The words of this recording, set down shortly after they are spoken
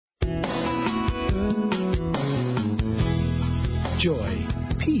joy,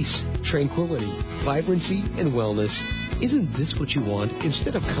 peace, tranquility, vibrancy, and wellness. Isn't this what you want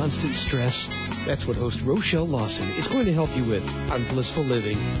instead of constant stress? That's what host Rochelle Lawson is going to help you with on Blissful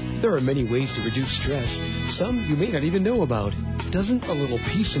Living. There are many ways to reduce stress, some you may not even know about. Doesn't a little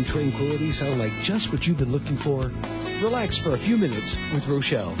peace and tranquility sound like just what you've been looking for? Relax for a few minutes with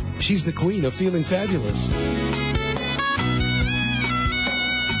Rochelle. She's the queen of feeling fabulous.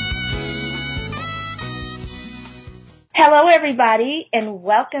 Hello, everybody, and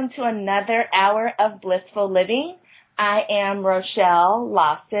welcome to another hour of Blissful Living. I am Rochelle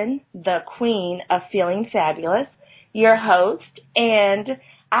Lawson, the queen of feeling fabulous, your host, and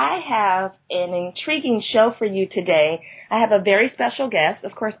I have an intriguing show for you today. I have a very special guest.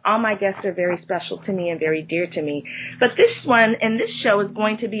 Of course, all my guests are very special to me and very dear to me. But this one and this show is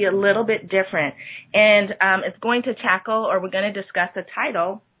going to be a little bit different. And it's going to tackle, or we're going to discuss a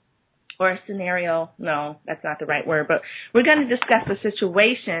title or a scenario. No, that's not the right word. But we're going to discuss a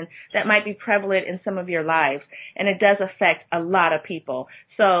situation that might be prevalent in some of your lives. And it does affect a lot of people.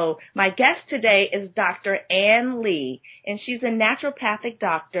 So my guest today is Dr. Ann Lee. And she's a naturopathic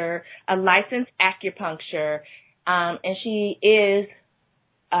doctor, a licensed acupuncture, and she is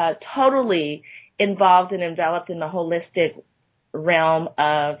totally involved and enveloped in the holistic realm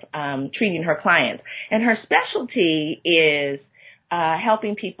of treating her clients. And her specialty is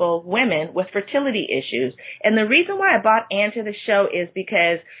helping people, women, with fertility issues. And the reason why I brought Ann to the show is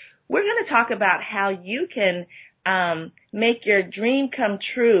because we're going to talk about how you can make your dream come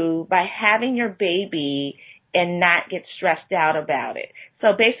true by having your baby and not get stressed out about it. So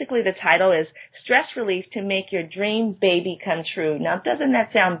basically the title is Stress Relief to Make Your Dream Baby Come True. Now, doesn't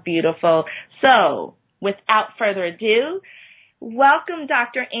that sound beautiful? So, without further ado, welcome,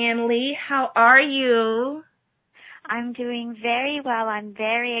 Dr. Ann Lee. How are you? I'm doing very well. I'm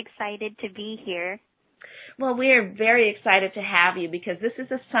very excited to be here. Well, we are very excited to have you because this is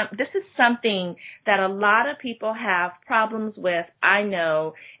something that a lot of people have problems with, I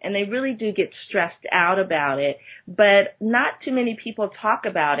know, and they really do get stressed out about it, but not too many people talk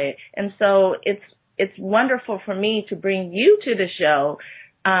about it. And so it's wonderful for me to bring you to the show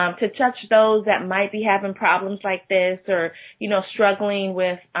to touch those that might be having problems like this or, struggling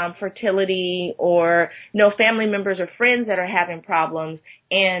with fertility or, family members or friends that are having problems.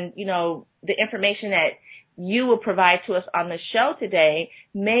 And, the information that you will provide to us on the show today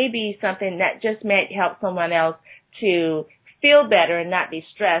may be something that just might help someone else to feel better and not be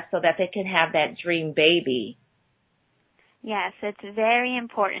stressed so that they can have that dream baby. Yes, it's very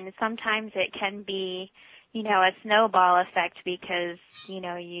important. Sometimes it can be, a snowball effect because,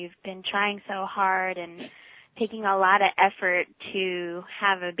 you've been trying so hard and taking a lot of effort to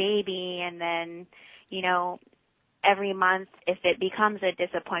have a baby and then, every month if it becomes a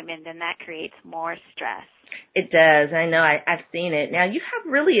disappointment, then that creates more stress. It does. I know. I've seen it. Now, you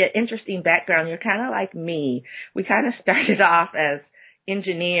have really an interesting background. You're kind of like me. We kind of started off as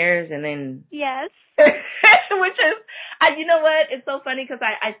engineers and then... Yes. Which is, you know what? It's so funny because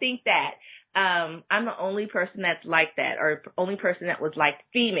I think that I'm the only person that's like that, or only person that was like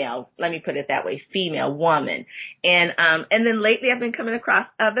female. Let me put it that way, female woman. And then lately I've been coming across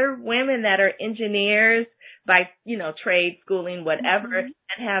other women that are engineers by, trade, schooling, whatever, and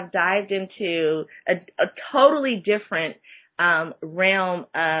have dived into a totally different realm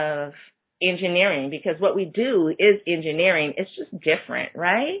of engineering, because what we do is engineering. It's just different,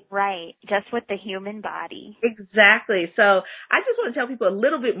 right? Right. Just with the human body. Exactly. So I just want to tell people a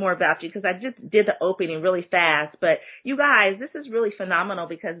little bit more about you because I just did the opening really fast. But you guys, this is really phenomenal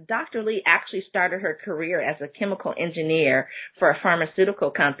because Dr. Lee actually started her career as a chemical engineer for a pharmaceutical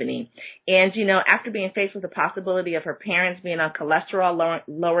company. And, after being faced with the possibility of her parents being on cholesterol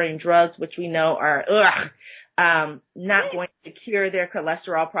lowering drugs, which we know are, not going to cure their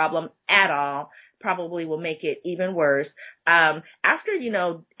cholesterol problem at all, probably will make it even worse. After,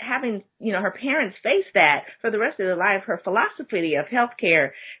 having, her parents face that for the rest of their life, her philosophy of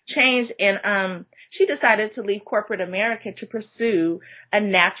healthcare changed, and she decided to leave corporate America to pursue a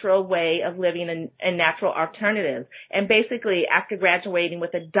natural way of living and natural alternatives. And basically, after graduating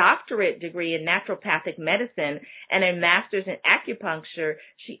with a doctorate degree in naturopathic medicine and a master's in acupuncture,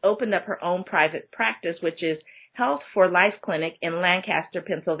 she opened up her own private practice, which is Health for Life Clinic in Lancaster,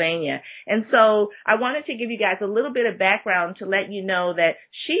 Pennsylvania. And so I wanted to give you guys a little bit of background to let you know that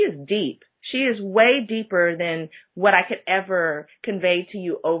she is deep. She is way deeper than what I could ever convey to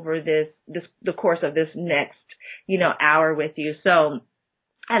you over the course of this next, hour with you. So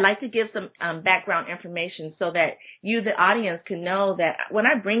I'd like to give some background information so that you, the audience, can know that when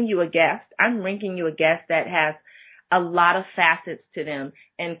I bring you a guest, I'm bringing you a guest that has a lot of facets to them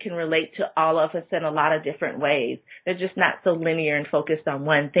and can relate to all of us in a lot of different ways. They're just not so linear and focused on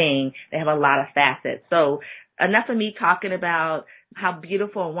one thing. They have a lot of facets. So enough of me talking about how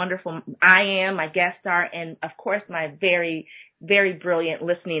beautiful and wonderful I am, my guest star, and of course my very, very brilliant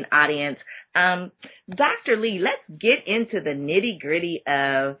listening audience. Dr. Lee, let's get into the nitty gritty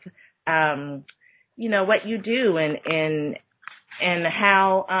of, what you do and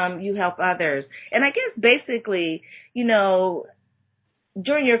how you help others. And I guess basically,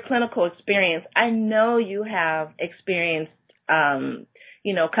 during your clinical experience, I know you have experienced,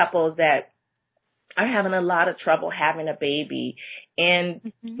 couples that are having a lot of trouble having a baby. And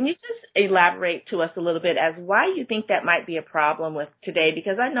can you just elaborate to us a little bit as why you think that might be a problem with today?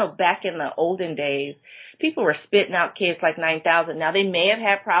 Because I know back in the olden days, people were spitting out kids like 9,000. Now, they may have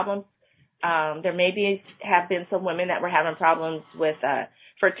had problems. There maybe have been some women that were having problems with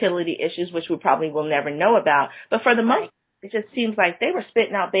fertility issues, which we probably will never know about. But for the most part, it just seems like they were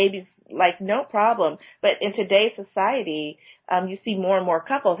spitting out babies like no problem. But in today's society, you see more and more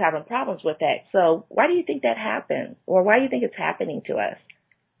couples having problems with that. So why do you think that happens? Or why do you think it's happening to us?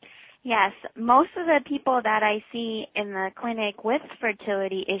 Yes, most of the people that I see in the clinic with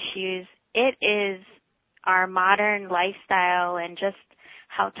fertility issues, it is our modern lifestyle and just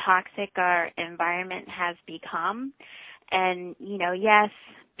how toxic our environment has become. And, yes,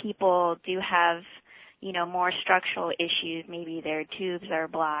 people do have, more structural issues. Maybe their tubes are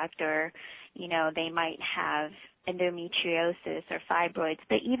blocked or, they might have endometriosis or fibroids.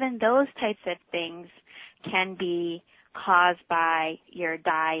 But even those types of things can be caused by your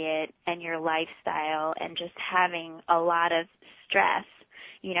diet and your lifestyle and just having a lot of stress.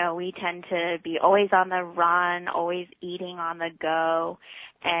 We tend to be always on the run, always eating on the go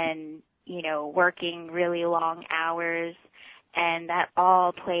and, working really long hours. And that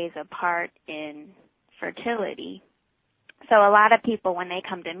all plays a part in fertility. So a lot of people, when they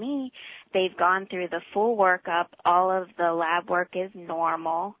come to me, they've gone through the full workup. All of the lab work is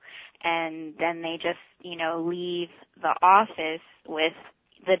normal. And then they just, leave the office with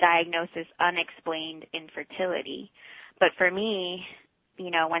the diagnosis unexplained infertility. But for me,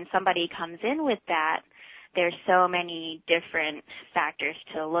 when somebody comes in with that, there's so many different factors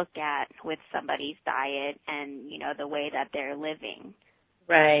to look at with somebody's diet and, the way that they're living.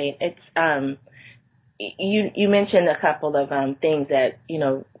 Right. It's, you mentioned a couple of things that,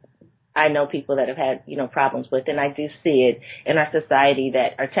 I know people that have had, problems with, and I do see it in our society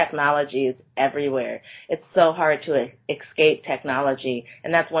that our technology is everywhere. It's so hard to escape technology,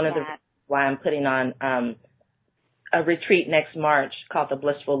 and that's one of the reasons why I'm putting on a retreat next March called the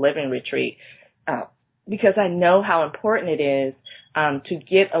Blissful Living Retreat, because I know how important it is to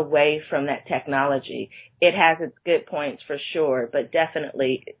get away from that technology. It has its good points for sure, but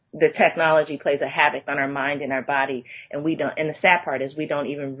definitely the technology plays a havoc on our mind and our body, and we don't. And the sad part is we don't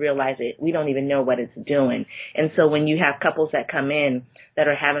even realize it. We don't even know what it's doing. And so when you have couples that come in that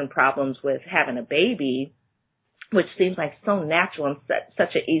are having problems with having a baby, which seems like so natural and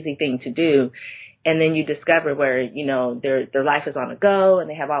such an easy thing to do, and then you discover where, their life is on the go and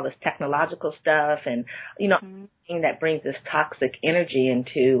they have all this technological stuff and, that brings this toxic energy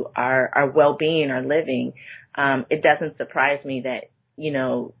into our well-being, our living. It doesn't surprise me that,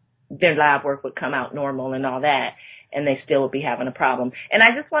 their lab work would come out normal and all that, and they still would be having a problem. And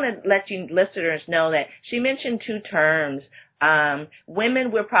I just want to let you listeners know that she mentioned two terms.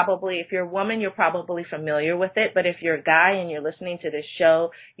 Women, if you're a woman, you're probably familiar with it, but if you're a guy and you're listening to this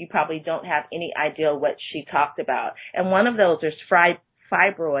show, you probably don't have any idea what she talked about. And one of those is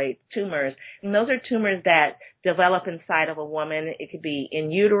fibroid tumors, and those are tumors that develop inside of a woman. It could be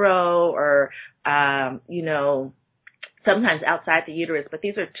in utero or, sometimes outside the uterus, but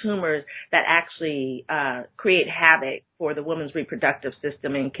these are tumors that actually create havoc for the woman's reproductive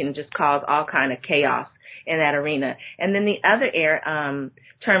system and can just cause all kind of chaos in that arena. And then the other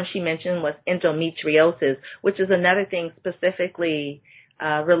term she mentioned was endometriosis, which is another thing specifically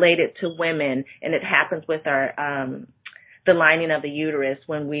related to women, and it happens with our the lining of the uterus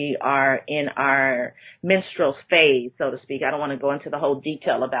when we are in our menstrual phase, so to speak. I don't want to go into the whole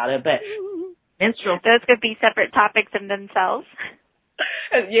detail about it, but those could be separate topics in themselves.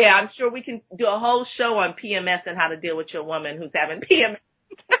 Yeah, I'm sure we can do a whole show on PMS and how to deal with your woman who's having PMS.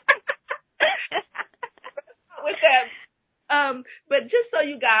 With that, but just so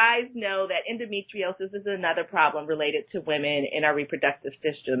you guys know that endometriosis is another problem related to women in our reproductive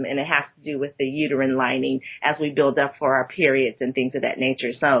system, and it has to do with the uterine lining as we build up for our periods and things of that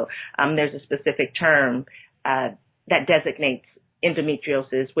nature. So there's a specific term that designates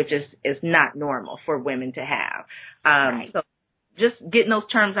endometriosis, which is not normal for women to have. Right. So just getting those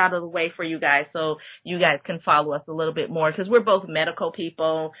terms out of the way for you guys so you guys can follow us a little bit more, because we're both medical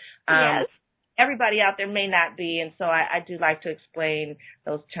people. Yes. Everybody out there may not be, and so I do like to explain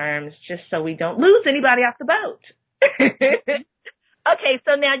those terms just so we don't lose anybody off the boat. Okay,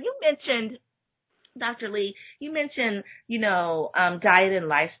 so now you mentioned, Dr. Lee, you mentioned, diet and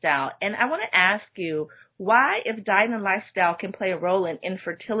lifestyle, and I want to ask you, why, if diet and lifestyle can play a role in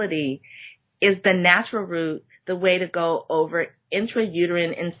infertility, is the natural route the way to go over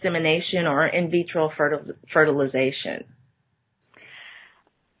intrauterine insemination or in vitro fertilization?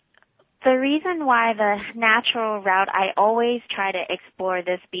 The reason why the natural route, I always try to explore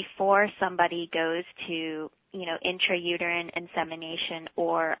this before somebody goes to, intrauterine insemination,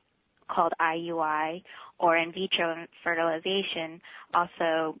 or called IUI, or in vitro fertilization,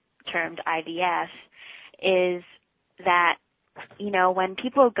 also termed IVF, is that, when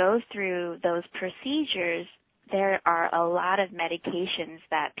people go through those procedures, there are a lot of medications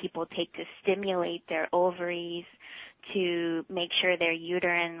that people take to stimulate their ovaries, to make sure their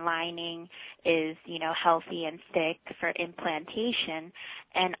uterine lining is, healthy and thick for implantation.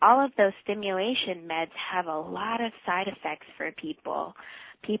 And all of those stimulation meds have a lot of side effects for people.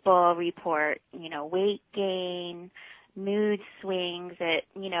 People report, weight gain, mood swings.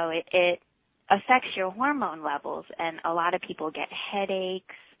 It affects your hormone levels, and a lot of people get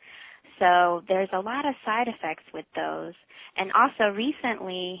headaches. So there's a lot of side effects with those. And also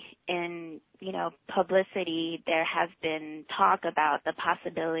recently in, publicity, there has been talk about the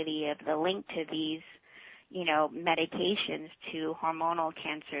possibility of the link to these, medications to hormonal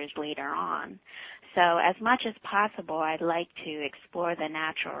cancers later on. So as much as possible, I'd like to explore the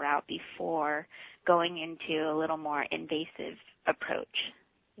natural route before going into a little more invasive approach.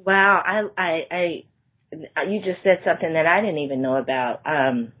 Wow, you just said something that I didn't even know about.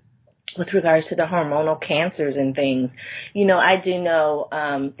 With regards to the hormonal cancers and things. I do know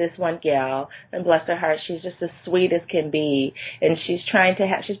this one gal, and bless her heart, she's just as sweet as can be, and she's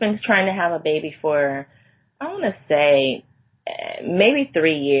been trying to have a baby for, I want to say, maybe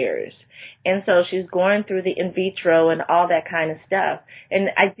 3 years. And so she's going through the in vitro and all that kind of stuff. And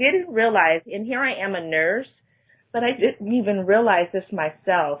I didn't realize, and here I am a nurse, but I didn't even realize this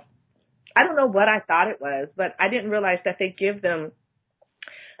myself. I don't know what I thought it was, but I didn't realize that they give them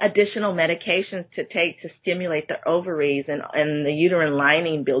additional medications to take to stimulate the ovaries and the uterine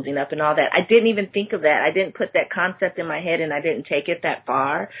lining building up and all that. I didn't even think of that. I didn't put that concept in my head, and I didn't take it that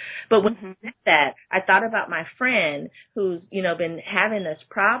far. But when I did that, I thought about my friend who's, been having this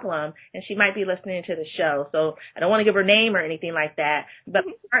problem, and she might be listening to the show. So I don't want to give her name or anything like that, but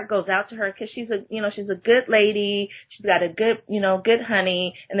my heart goes out to her because she's a good lady. She's got a good, good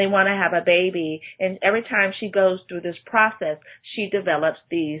honey, and they want to have a baby. And every time she goes through this process, she develops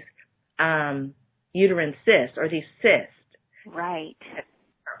these uterine cysts, or these cysts. Right.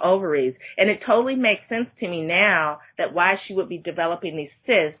 Ovaries. And it totally makes sense to me now that why she would be developing these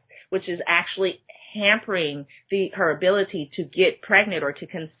cysts, which is actually hampering her ability to get pregnant or to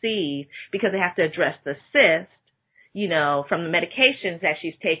conceive, because they have to address the cyst, from the medications that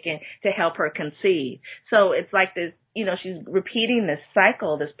she's taken to help her conceive. So it's like this, she's repeating this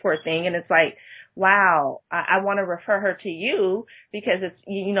cycle, this poor thing, and it's like, wow, I want to refer her to you, because it's,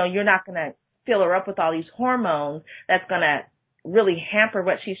 you're not going to fill her up with all these hormones that's going to really hamper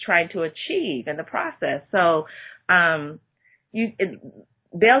what she's trying to achieve in the process. So, bells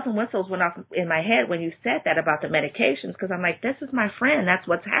and whistles went off in my head when you said that about the medications, because I'm like, this is my friend. That's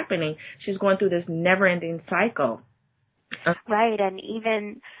what's happening. She's going through this never-ending cycle. Right, and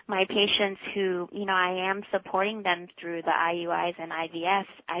even my patients who, I am supporting them through the IUIs and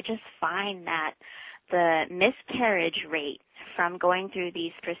IVFs, I just find that the miscarriage rate from going through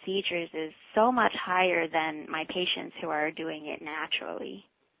these procedures is so much higher than my patients who are doing it naturally.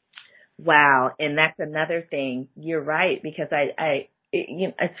 Wow, and that's another thing. You're right, because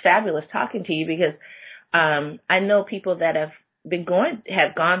it's fabulous talking to you, because I know people that have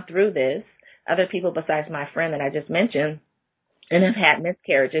gone through this, other people besides my friend that I just mentioned, and have had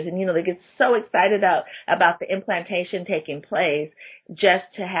miscarriages. And, they get so excited about the implantation taking place, just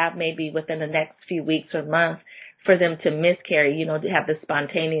to have maybe within the next few weeks or months for them to miscarry, to have the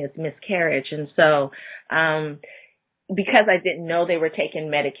spontaneous miscarriage. And so, because I didn't know they were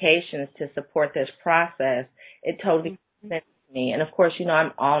taking medications to support this process, it totally made sense to me. And of course,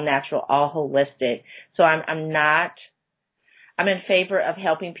 I'm all natural, all holistic. So I'm in favor of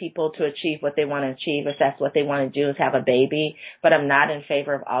helping people to achieve what they want to achieve, if that's what they want to do, is have a baby. But I'm not in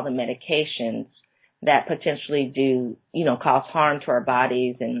favor of all the medications that potentially do, cause harm to our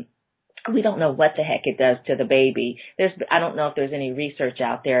bodies. And we don't know what the heck it does to the baby. I don't know if there's any research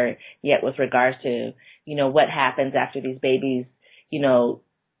out there yet with regards to, what happens after these babies,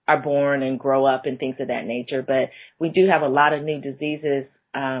 are born and grow up and things of that nature. But we do have a lot of new diseases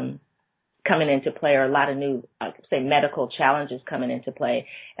coming into play, or a lot of new, medical challenges coming into play.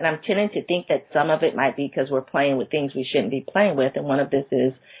 And I'm tending to think that some of it might be because we're playing with things we shouldn't be playing with. And one of this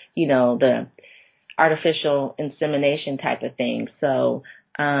is, the artificial insemination type of thing. So,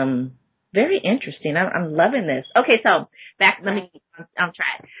 very interesting. I'm loving this. Okay, so let me on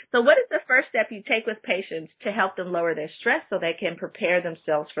track. So what is the first step you take with patients to help them lower their stress so they can prepare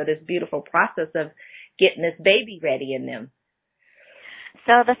themselves for this beautiful process of getting this baby ready in them?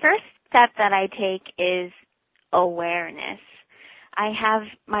 So the first step that I take is awareness. I have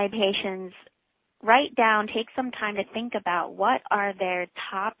my patients take some time to think about what are their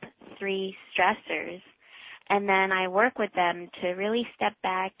top 3 stressors, and then I work with them to really step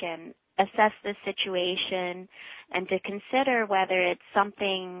back and assess the situation and to consider whether it's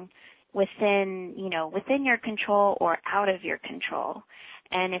something within your control or out of your control.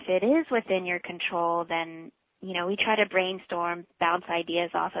 And if it is within your control, then, we try to brainstorm, bounce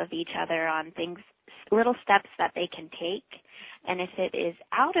ideas off of each other on things, little steps that they can take. And if it is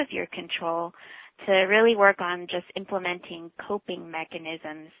out of your control, to really work on just implementing coping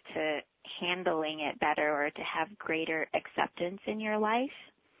mechanisms to handling it better or to have greater acceptance in your life.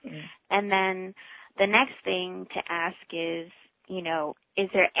 Mm-hmm. And then the next thing to ask is, is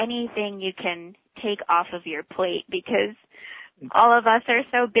there anything you can take off of your plate? Because all of us are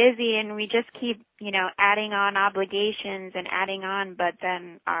so busy and we just keep, adding on obligations and adding on, but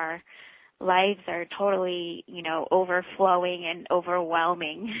then our lives are totally, overflowing and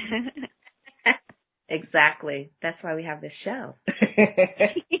overwhelming. Exactly. That's why we have this show.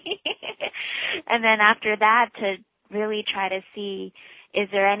 And then after that, to really try to see, is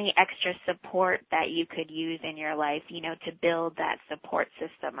there any extra support that you could use in your life, to build that support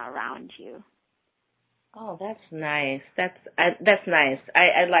system around you? Oh, that's nice. That's nice.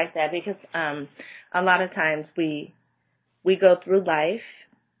 I like that because a lot of times we go through life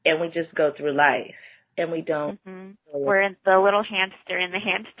and we just go through life and we don't. Mm-hmm. We're the little hamster in the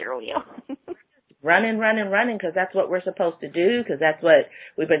hamster wheel. Running, because that's what we're supposed to do, because that's what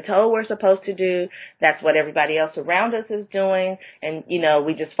we've been told we're supposed to do. That's what everybody else around us is doing. And,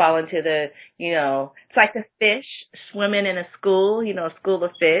 we just fall into it's like the fish swimming in a school, a school of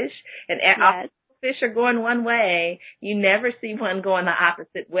fish. And all fish are going one way. You never see one going the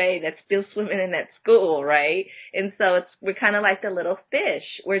opposite way that's still swimming in that school, right? And so we're kind of like the little fish.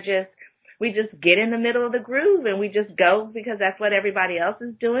 We just get in the middle of the groove and we just go because that's what everybody else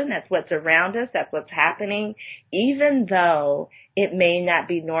is doing. That's what's around us. That's what's happening. Even though it may not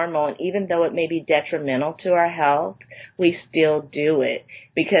be normal and even though it may be detrimental to our health, we still do it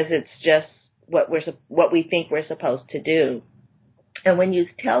because it's just what we think we're supposed to do. And when you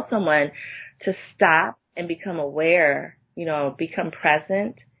tell someone to stop and become aware, become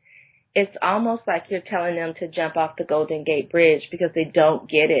present, it's almost like you're telling them to jump off the Golden Gate Bridge because they don't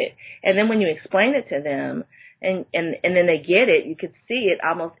get it. And then when you explain it to them and then they get it, you could see it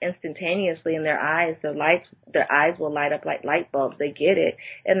almost instantaneously in their eyes. Their eyes will light up like light bulbs. They get it.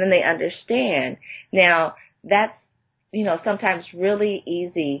 And then they understand. Now, that's, sometimes really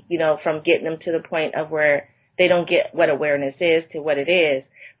easy, from getting them to the point of where they don't get what awareness is to what it is,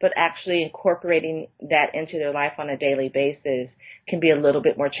 but actually incorporating that into their life on a daily basis can be a little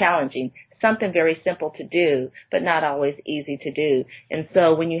bit more challenging. Something very simple to do, but not always easy to do. And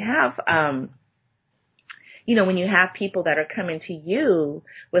so when you have, when you have people that are coming to you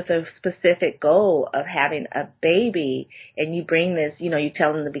with a specific goal of having a baby and you bring this, you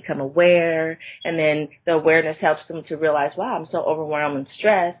tell them to become aware and then the awareness helps them to realize, wow, I'm so overwhelmed and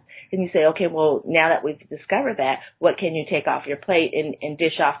stressed. And you say, okay, well, now that we've discovered that, what can you take off your plate and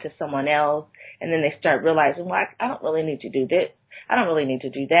dish off to someone else? And then they start realizing, well, I don't really need to do this. I don't really need to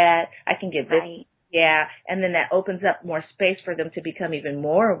do that. I can give this. Right. Yeah. And then that opens up more space for them to become even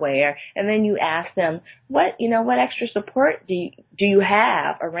more aware. And then you ask them, what extra support do you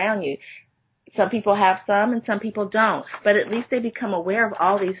have around you? Some people have some and some people don't, but at least they become aware of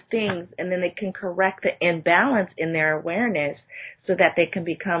all these things and then they can correct the imbalance in their awareness so that they can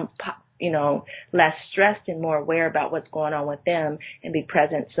become, less stressed and more aware about what's going on with them and be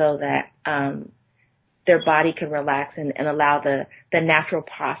present so that, their body can relax and allow the natural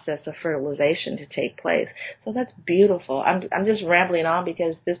process of fertilization to take place. So that's beautiful. I'm just rambling on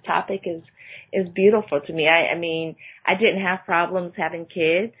because this topic is beautiful to me. I mean, I didn't have problems having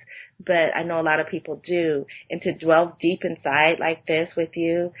kids, but I know a lot of people do. And to dwell deep inside like this with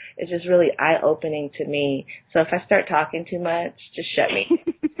you is just really eye-opening to me. So if I start talking too much, just shut me.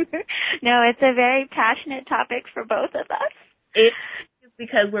 No, it's a very passionate topic for both of us. It's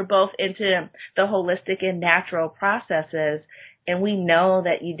because we're both into the holistic and natural processes. And we know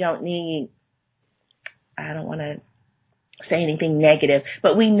that you don't need, I don't want to say anything negative,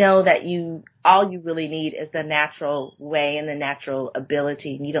 but we know that all you really need is the natural way and the natural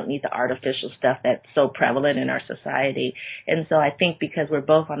ability, and you don't need the artificial stuff that's so prevalent in our society. And so I think because we're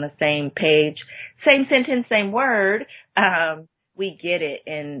both on the same page, same sentence, same word, we get it,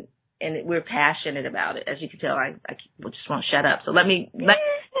 and we're passionate about it. As you can tell, I just won't shut up. So let me go.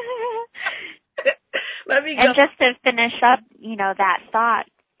 And just to finish up, that thought,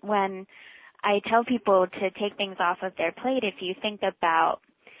 when I tell people to take things off of their plate, if you think about,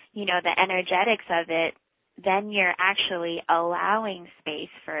 the energetics of it, then you're actually allowing space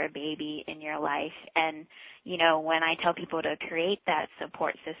for a baby in your life. And, when I tell people to create that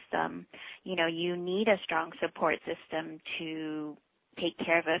support system, you need a strong support system to take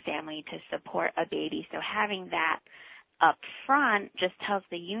care of a family, to support a baby. So having that up front just tells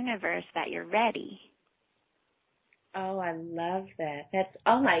the universe that you're ready. Oh, I love that.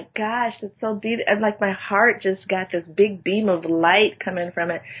 Oh my gosh, that's so beautiful. And like my heart just got this big beam of light coming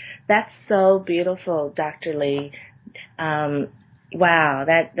from it. That's so beautiful, Dr. Lee. Wow,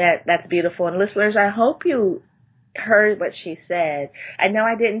 that's beautiful. And listeners, I hope you heard what she said. I know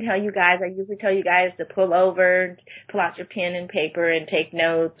I didn't tell you guys. I usually tell you guys to pull over, pull out your pen and paper and take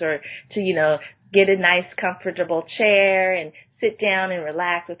notes, or to, get a nice comfortable chair and sit down and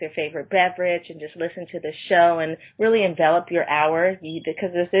relax with your favorite beverage and just listen to the show and really envelop your hour,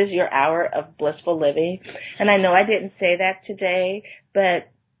 because this is your hour of blissful living. And I know I didn't say that today, but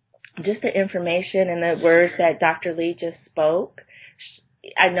just the information and the words that Dr. Lee just spoke,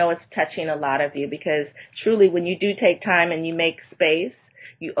 I know it's touching a lot of you, because truly when you do take time and you make space,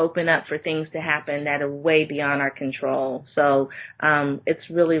 you open up for things to happen that are way beyond our control. So it's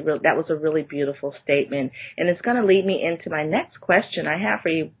really, that was a really beautiful statement. And it's going to lead me into my next question I have for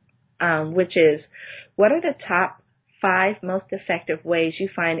you, which is, what are the top 5 most effective ways you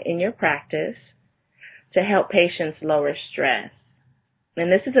find in your practice to help patients lower stress?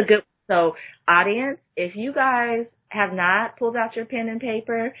 And this is a good, so audience, if you guys have not pulled out your pen and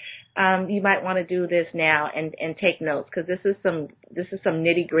paper, you might want to do this now and take notes, because this is some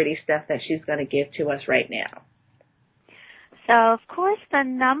nitty gritty stuff that she's going to give to us right now. So, of course, the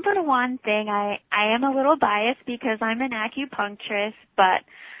number one thing, I am a little biased because I'm an acupuncturist, but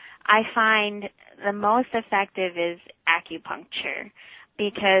I find the most effective is acupuncture,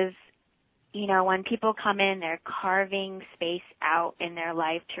 because, when people come in, they're carving space out in their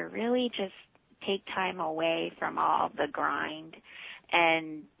life to really just take time away from all the grind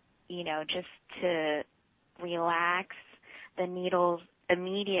and, just to relax. The needles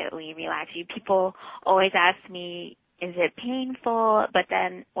immediately relax you. People always ask me, is it painful? But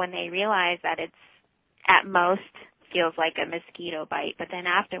then when they realize that it's at most feels like a mosquito bite, but then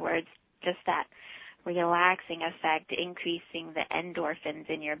afterwards, just that relaxing effect, increasing the endorphins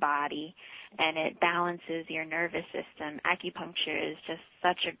in your body, and it balances your nervous system. Acupuncture is just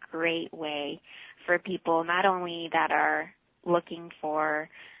such a great way for people, not only that are looking for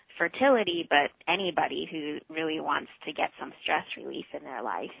fertility, but anybody who really wants to get some stress relief in their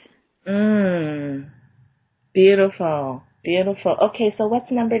life. Beautiful, beautiful. Okay, so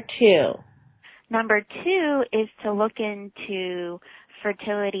what's number 2? Number 2 is to look into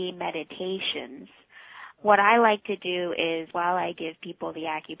fertility meditations. What I like to do is, while I give people the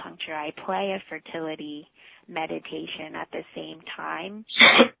acupuncture, I play a fertility meditation at the same time.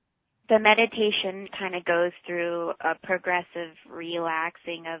 The meditation kind of goes through a progressive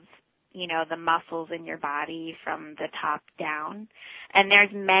relaxing of, the muscles in your body from the top down. And there's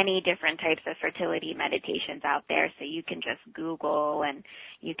many different types of fertility meditations out there, so you can just Google and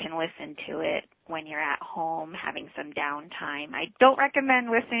you can listen to it when you're at home having some downtime. I don't recommend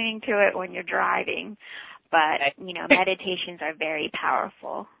listening to it when you're driving, but, meditations are very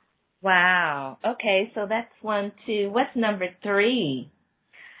powerful. Wow. Okay, so that's 1, 2. What's number 3?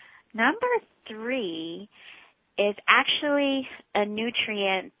 Number 3 is actually a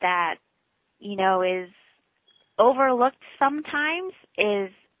nutrient that, is overlooked sometimes, is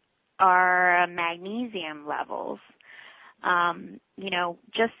our magnesium levels.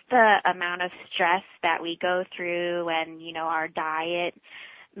 Just the amount of stress that we go through and, our diet.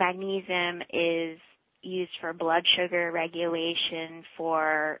 Magnesium is used for blood sugar regulation,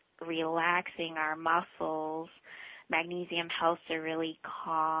 for relaxing our muscles. Magnesium helps to really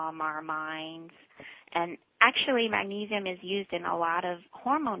calm our minds. And actually, magnesium is used in a lot of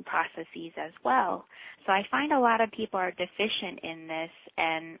hormone processes as well. So I find a lot of people are deficient in this,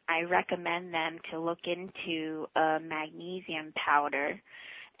 and I recommend them to look into a magnesium powder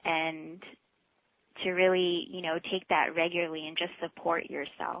and to really, take that regularly and just support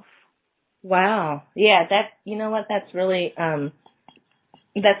yourself. Wow. Yeah, you know what, that's really,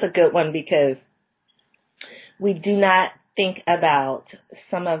 that's a good one because we do not think about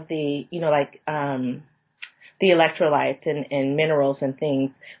some of the, the electrolytes and minerals and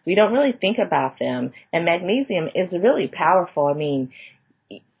things. We don't really think about them. And magnesium is really powerful. I mean,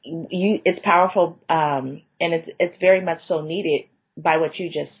 it's powerful, and it's very much so needed by what you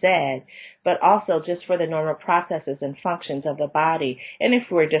just said, but also just for the normal processes and functions of the body. And if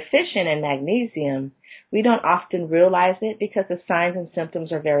we're deficient in magnesium, we don't often realize it because the signs and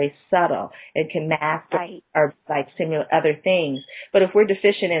symptoms are very subtle and can mask or like similar other things. But if we're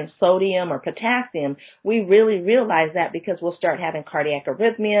deficient in sodium or potassium, we really realize that because we'll start having cardiac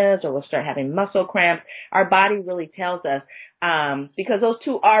arrhythmias or we'll start having muscle cramps. Our body really tells us, because those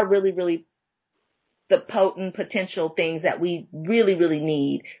two are really, really the potent potential things that we really, really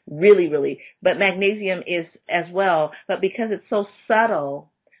need, really, really. But magnesium is as well. But because it's so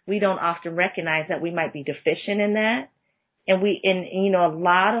subtle, we don't often recognize that we might be deficient in that. And a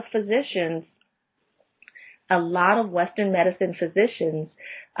lot of physicians, a lot of Western medicine physicians,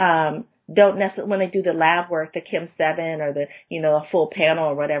 don't necessarily, when they do the lab work, the Chem7 or a full panel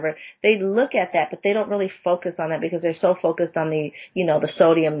or whatever, they look at that, but they don't really focus on that because they're so focused on the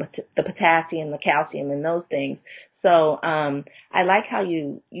sodium, the potassium, the calcium, and those things. So, I like how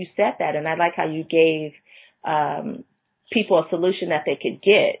you said that, and I like how you gave, people a solution that they could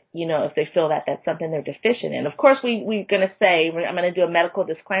get, if they feel that that's something they're deficient in. Of course, we're going to say, I'm going to do a medical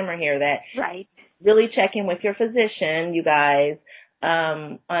disclaimer here that really check in with your physician, you guys,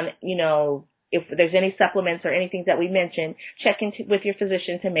 if there's any supplements or anything that we mentioned, check in with your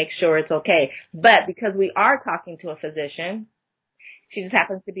physician to make sure it's okay. But because we are talking to a physician, she just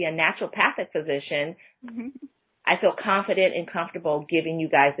happens to be a naturopathic physician, I feel confident and comfortable giving you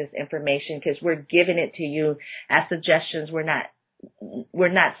guys this information because we're giving it to you as suggestions. We're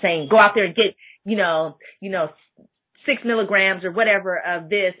not saying go out there and get, 6 milligrams or whatever of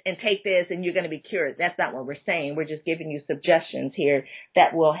this and take this and you're going to be cured. That's not what we're saying. We're just giving you suggestions here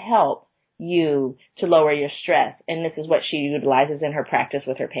that will help you to lower your stress. And this is what she utilizes in her practice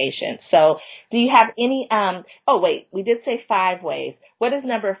with her patients. So do you have any, we did say 5 ways. What is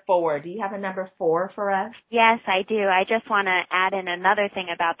number 4? Do you have a number 4 for us? Yes, I do. I just want to add in another thing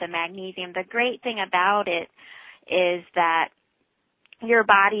about the magnesium. The great thing about it is that your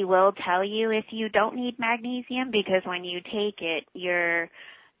body will tell you if you don't need magnesium because when you take it, your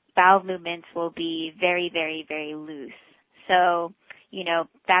bowel movements will be very, very, very loose. So,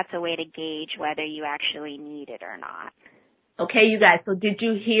 that's a way to gauge whether you actually need it or not. Okay, you guys, so did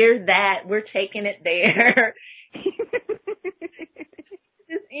you hear that? We're taking it there.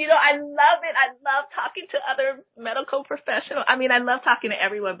 I love it. I love talking to other medical professionals. I mean, I love talking to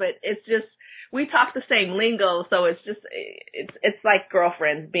everyone, but it's just, we talk the same lingo, so it's just, it's like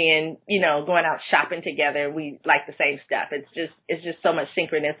girlfriends being, going out shopping together. We like the same stuff. It's just so much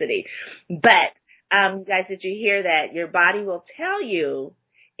synchronicity. But, guys, did you hear that? Your body will tell you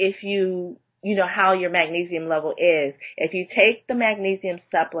if how your magnesium level is. If you take the magnesium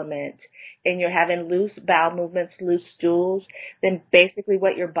supplement and you're having loose bowel movements, loose stools, then basically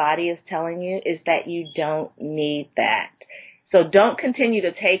what your body is telling you is that you don't need that. So don't continue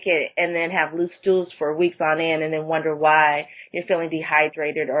to take it and then have loose stools for weeks on end and then wonder why you're feeling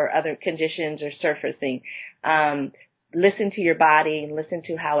dehydrated or other conditions are surfacing. Listen to your body and listen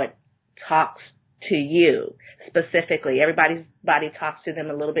to how it talks to you specifically. Everybody's body talks to them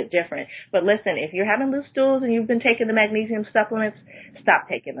a little bit different. But listen, if you're having loose stools and you've been taking the magnesium supplements, stop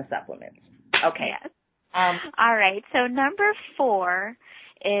taking the supplements. Okay. Yes. All right. So number 4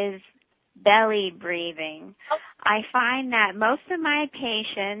 is belly breathing. I find that most of my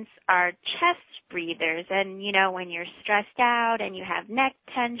patients are chest breathers. And, when you're stressed out and you have neck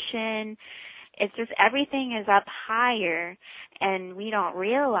tension, it's just everything is up higher, and we don't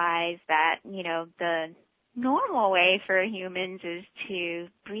realize that, the normal way for humans is to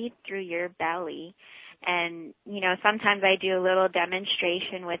breathe through your belly. And, sometimes I do a little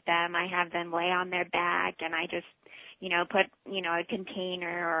demonstration with them. I have them lay on their back, and I just, put, a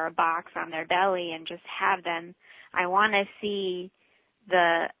container or a box on their belly and just have them. I want to see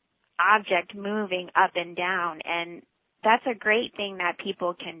the object moving up and down, and that's a great thing that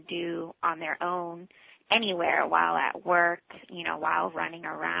people can do on their own anywhere while at work, while running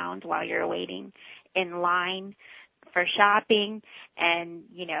around, while you're waiting in line for shopping and,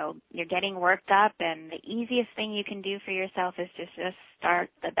 you're getting worked up. And the easiest thing you can do for yourself is just start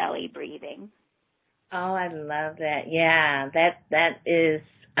the belly breathing. Oh, I love that. Yeah, that is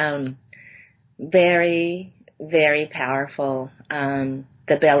very, very powerful.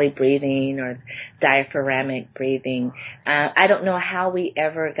 The belly breathing or diaphragmatic breathing. I don't know how we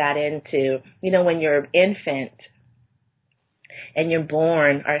ever got into, when you're an infant and you're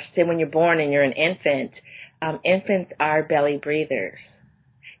born, or say when you're born and you're an infant, infants are belly breathers.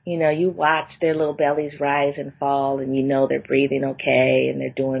 You watch their little bellies rise and fall, and they're breathing okay and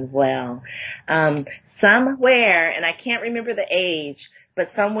they're doing well. Somewhere, and I can't remember the age,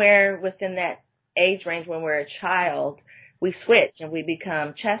 but somewhere within that age range when we're a child, we switch and we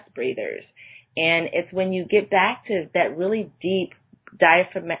become chest breathers. And it's when you get back to that really deep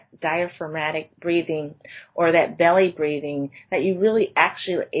diaphragmatic breathing or that belly breathing that you really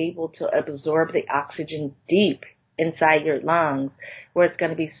actually are able to absorb the oxygen deep inside your lungs, where it's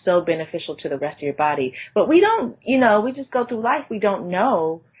going to be so beneficial to the rest of your body. But we don't, we just go through life. We don't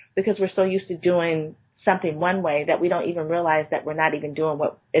know because we're so used to doing something one way that we don't even realize that we're not even doing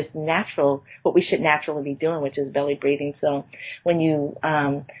what is natural, what we should naturally be doing, which is belly breathing. So when you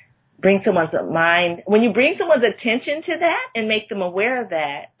bring someone's mind, when you bring someone's attention to that and make them aware of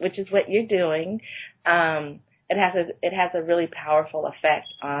that, which is what you're doing, it has a really powerful effect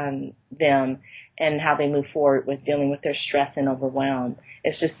on them and how they move forward with dealing with their stress and overwhelm.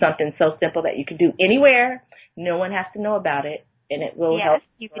 It's just something so simple that you can do anywhere. No one has to know about it, and it will help. Yes,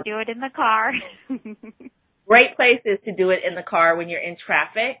 you can do it in the car. Great places to do it in the car when you're in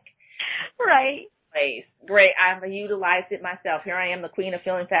traffic. Right. Great. I've utilized it myself. Here I am, the queen of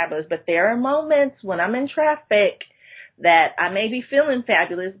feeling fabulous. But there are moments when I'm in traffic that I may be feeling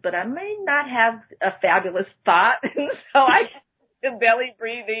fabulous, but I may not have a fabulous thought. So I do belly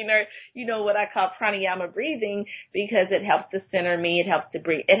breathing, or, what I call pranayama breathing, because it helps to center me. It helps to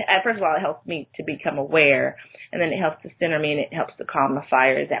breathe. First of all, it helps me to become aware, and then it helps to center me, and it helps to calm the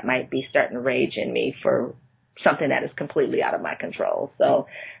fires that might be starting to rage in me for something that is completely out of my control. So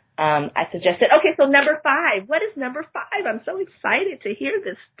I suggested, okay, so number 5. What is number 5? I'm so excited to hear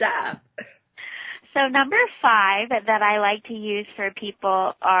this stuff. So number 5 that I like to use for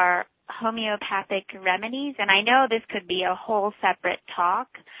people are homeopathic remedies. And I know this could be a whole separate talk,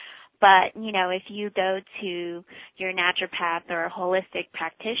 but, if you go to your naturopath or a holistic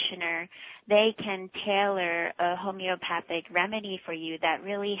practitioner, they can tailor a homeopathic remedy for you that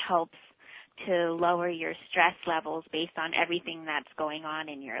really helps to lower your stress levels based on everything that's going on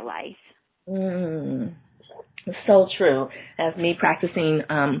in your life. So true. As me practicing,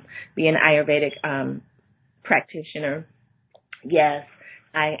 being an Ayurvedic practitioner, yes,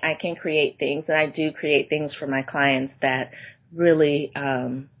 I can create things, and I do create things for my clients that really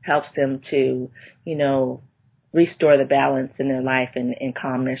helps them to, restore the balance in their life and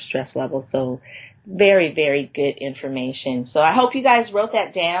calm their stress levels. So very, very good information. So I hope you guys wrote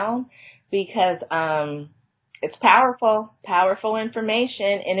that down, because it's powerful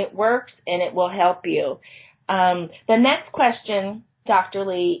information, and it works, and it will help you. The next question, Dr.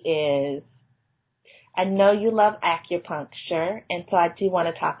 Lee, is, I know you love acupuncture, and so I do want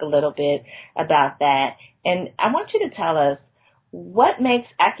to talk a little bit about that. And I want you to tell us, what makes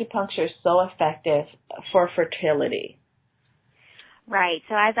acupuncture so effective for fertility? Right.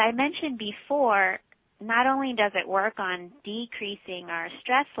 So as I mentioned before, not only does it work on decreasing our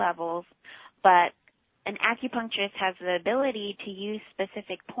stress levels, but an acupuncturist has the ability to use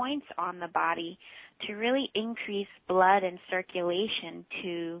specific points on the body to really increase blood and circulation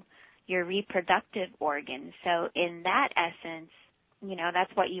to your reproductive organs. So in that essence,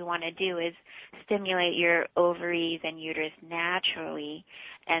 that's what you want to do, is stimulate your ovaries and uterus naturally.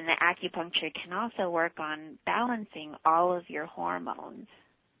 And the acupuncture can also work on balancing all of your hormones.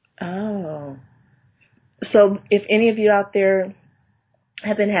 Oh. So if any of you out there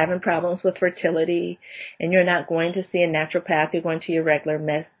have been having problems with fertility and you're not going to see a naturopath, you're going to your regular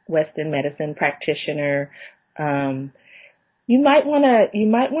Western medicine practitioner, you might want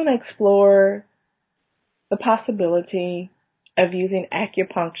to explore the possibility of using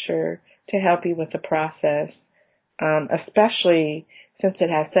acupuncture to help you with the process, especially since it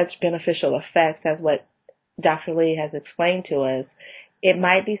has such beneficial effects as what Dr. Lee has explained to us. It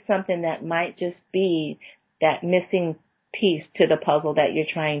might be something that might just be that missing piece to the puzzle that you're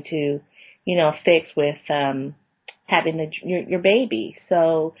trying to, fix with having your baby.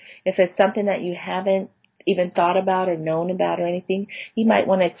 So if it's something that you haven't even thought about or known about or anything, you might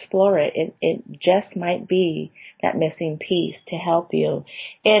want to explore it. It just might be that missing piece to help you.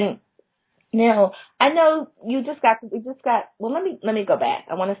 And now, I know we just got, well, let me go back.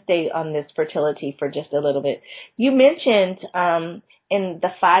 I want to stay on this fertility for just a little bit. You mentioned in the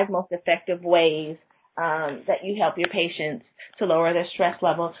 5 most effective ways that you help your patients to lower their stress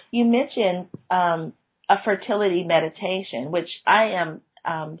level, you mentioned a fertility meditation, which I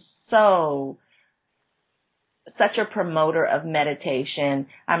am so such a promoter of meditation.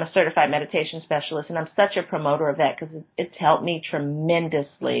 I'm a certified meditation specialist, and I'm such a promoter of that because it's helped me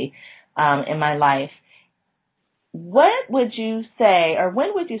tremendously in my life. What would you say, or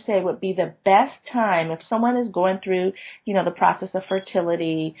when would you say would be the best time if someone is going through, the process of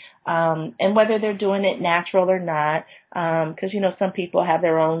fertility, and whether they're doing it natural or not, because, some people have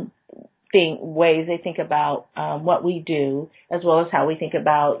their own ways they think about what we do, as well as how we think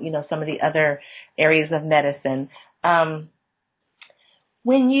about, some of the other areas of medicine.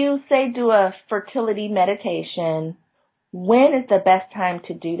 When you say do a fertility meditation, when is the best time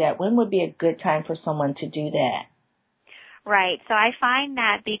to do that? When would be a good time for someone to do that? Right. So I find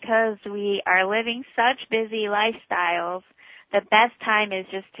that because we are living such busy lifestyles, the best time is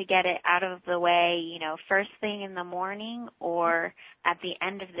just to get it out of the way, first thing in the morning or at the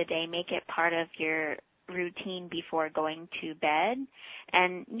end of the day. Make it part of your routine before going to bed.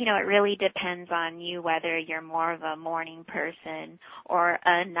 And, it really depends on you whether you're more of a morning person or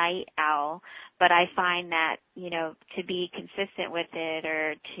a night owl. But I find that, to be consistent with it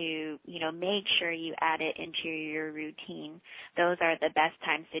or to, make sure you add it into your routine, those are the best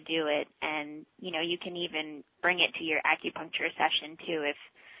times to do it. And, you can even bring it to your acupuncture session too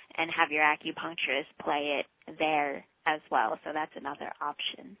and have your acupuncturist play it there as well. So that's another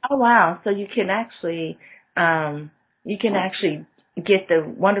option. Oh, wow. So you can actually get the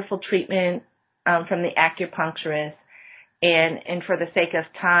wonderful treatment from the acupuncturist, and for the sake of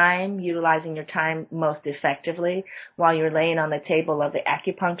time, utilizing your time most effectively while you're laying on the table of the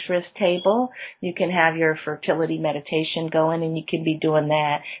acupuncturist table, you can have your fertility meditation going, and you can be doing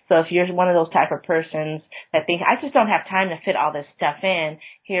that. So if you're one of those type of persons that think, I just don't have time to fit all this stuff in,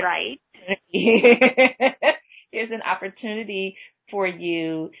 here, right. Here's an opportunity for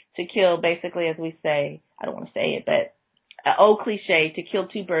you to kill, basically, as we say, I don't want to say it, but an old cliche, to kill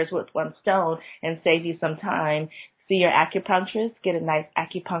two birds with one stone and save you some time. See your acupuncturist, get a nice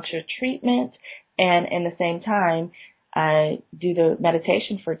acupuncture treatment, and in the same time, do the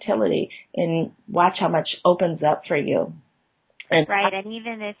meditation fertility and watch how much opens up for you. Right, and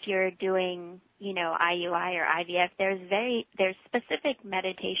even if you're doing, IUI or IVF, there's specific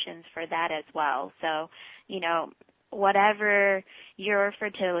meditations for that as well. So, whatever your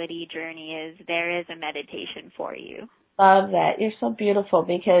fertility journey is, there is a meditation for you. Love that. You're so beautiful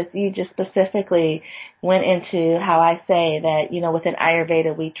because you just specifically went into how I say that, within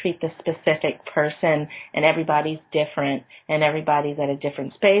Ayurveda, we treat the specific person, and everybody's different, and everybody's at a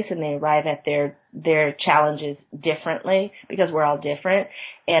different space, and they arrive at their challenges differently because we're all different.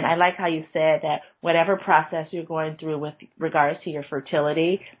 And I like how you said that whatever process you're going through with regards to your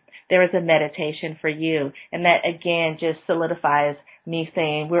fertility, there is a meditation for you. And that, again, just solidifies me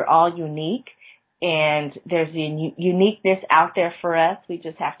saying we're all unique. And there's a uniqueness out there for us. We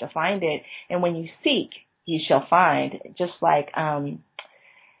just have to find it. And when you seek, you shall find. Just like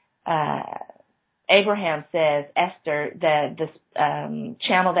Abraham says, Esther, the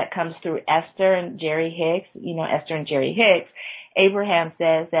channel that comes through Esther and Jerry Hicks, Esther and Jerry Hicks, Abraham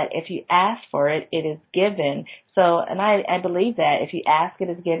says that if you ask for it, it is given. So, and I believe that. If you ask, it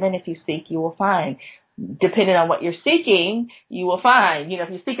is given. If you seek, you will find. Depending on what you're seeking, you will find. If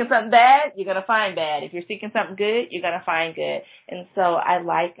you're seeking something bad, you're going to find bad. If you're seeking something good, you're going to find good. And so I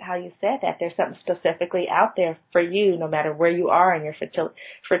like how you said that. There's something specifically out there for you, no matter where you are in your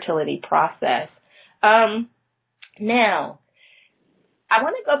fertility process. Now, I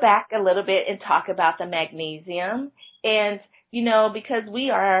want to go back a little bit and talk about the magnesium. And, because we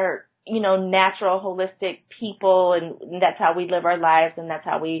are, natural, holistic people, and that's how we live our lives, and that's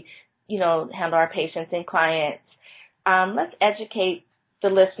how we handle our patients and clients. Let's educate the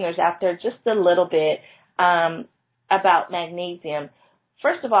listeners out there just a little bit about magnesium.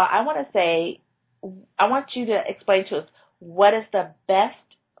 First of all, I want you to explain to us what is the best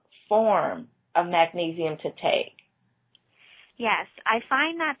form of magnesium to take. Yes, I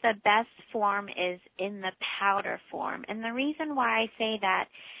find that the best form is in the powder form. And the reason why I say that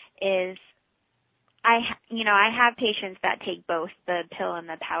is I have patients that take both the pill and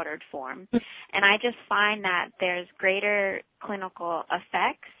the powdered form, and I just find that there's greater clinical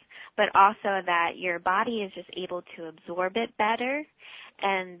effects, but also that your body is just able to absorb it better.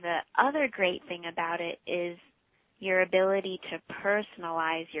 And the other great thing about it is your ability to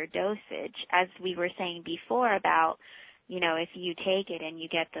personalize your dosage. As we were saying before about, if you take it and you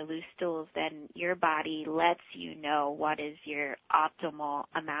get the loose stools, then your body lets you know what is your optimal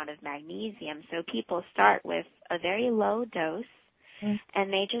amount of magnesium. So people start with a very low dose,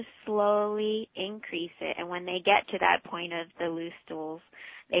 and they just slowly increase it. And when they get to that point of the loose stools,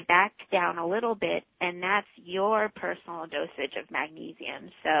 they back down a little bit, and that's your personal dosage of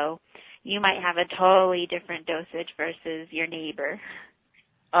magnesium. So, you might have a totally different dosage versus your neighbor.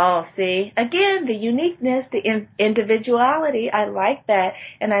 Oh, see, again, the uniqueness, the individuality, I like that.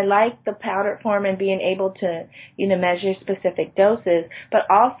 And I like the powdered form and being able to, measure specific doses. But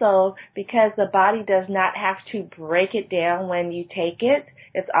also, because the body does not have to break it down when you take it,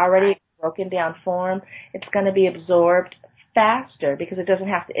 it's already broken down form, it's going to be absorbed faster because it doesn't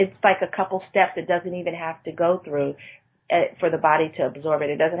have to, it's like a couple steps it doesn't even have to go through for the body to absorb it.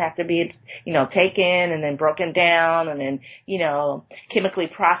 It doesn't have to be, taken and then broken down and then, chemically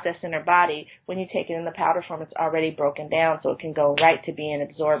processed in our body. When you take it in the powder form, it's already broken down, so it can go right to being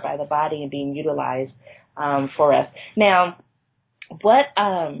absorbed by the body and being utilized for us. Now, what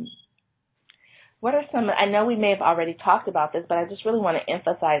are some, I know we may have already talked about this, but I just really want to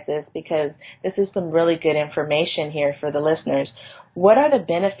emphasize this because this is some really good information here for the listeners. What are the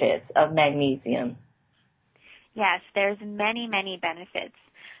benefits of magnesium? Yes, there's many, many benefits.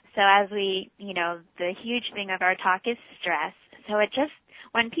 So as we, the huge thing of our talk is stress. So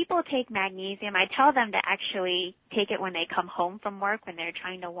when people take magnesium, I tell them to actually take it when they come home from work, when they're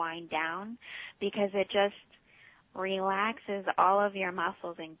trying to wind down, because it just relaxes all of your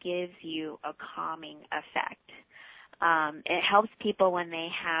muscles and gives you a calming effect. It helps people when they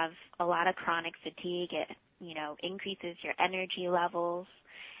have a lot of chronic fatigue. It, increases your energy levels.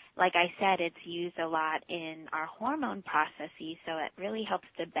 Like I said, it's used a lot in our hormone processes, so it really helps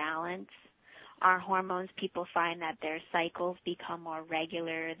to balance our hormones. People find that their cycles become more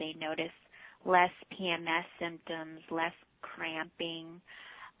regular. They notice less PMS symptoms, less cramping.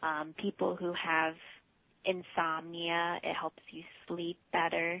 People who have insomnia, it helps you sleep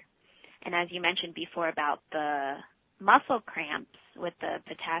better. And as you mentioned before about the muscle cramps with the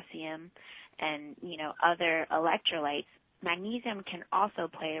potassium and, other electrolytes, magnesium can also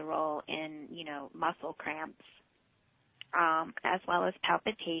play a role in, muscle cramps, as well as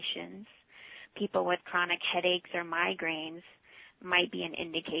palpitations. People with chronic headaches or migraines might be an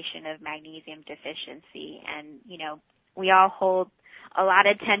indication of magnesium deficiency. And, we all hold a lot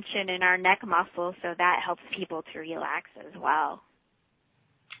of tension in our neck muscles, so that helps people to relax as well.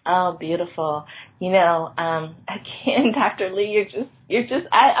 Oh, beautiful. Again, Dr. Lee,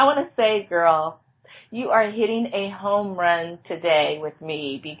 I want to say, girl, you are hitting a home run today with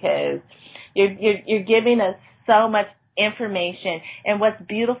me because you're giving us so much information. And what's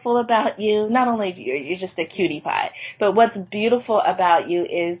beautiful about you, not only you're just a cutie pie, but what's beautiful about you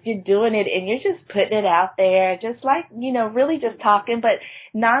is you're doing it and you're just putting it out there, just like, really just talking, but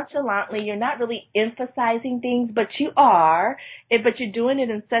nonchalantly. You're not really emphasizing things, but you are, but you're doing it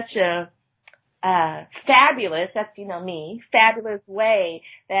in such a fabulous, that's, fabulous way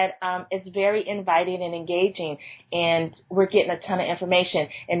that is very inviting and engaging, and we're getting a ton of information.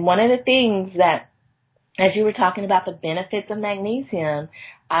 And one of the things that, as you were talking about the benefits of magnesium,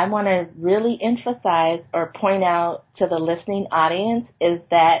 I want to really emphasize or point out to the listening audience is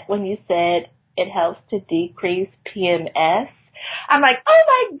that when you said it helps to decrease PMS, I'm like, oh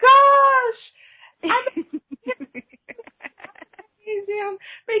my gosh! Magnesium,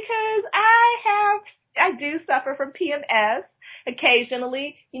 because I do suffer from PMS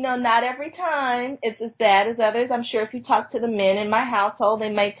occasionally. Not every time it's as bad as others. I'm sure if you talk to the men in my household, they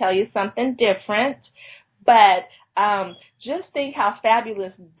may tell you something different. But just think how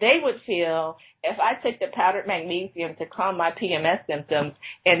fabulous they would feel if I took the powdered magnesium to calm my PMS symptoms,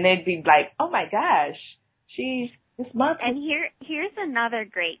 and they'd be like, oh my gosh, this month. And here's another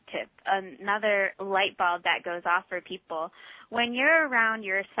great tip, another light bulb that goes off for people. When you're around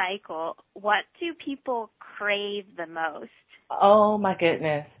your cycle, what do people crave the most? Oh my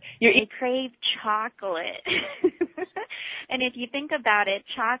goodness. They crave chocolate. And if you think about it,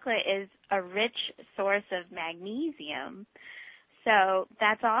 chocolate is a rich source of magnesium. So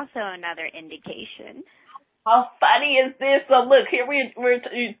that's also another indication. How funny is this? So look, here we're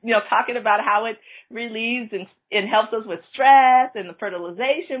talking about how it relieves and helps us with stress and the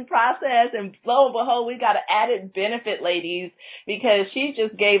fertilization process, and lo and behold, we got an added benefit, ladies, because she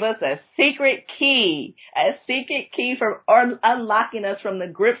just gave us a secret key for unlocking us from the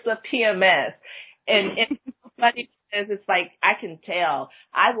grips of PMS. And it's funny because it's like, I can tell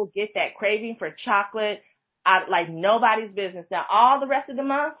I will get that craving for chocolate like nobody's business. Now, all the rest of the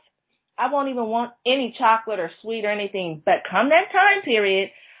month, I won't even want any chocolate or sweet or anything. But come that time period,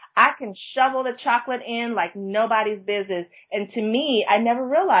 I can shovel the chocolate in like nobody's business. And to me, I never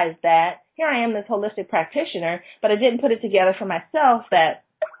realized that. Here I am, this holistic practitioner, but I didn't put it together for myself that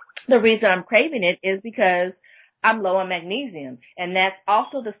the reason I'm craving it is because I'm low on magnesium. And that's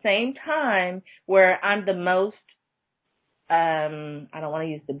also the same time where I'm the most, I don't want to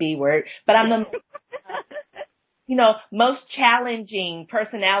use the B word, but I'm the most challenging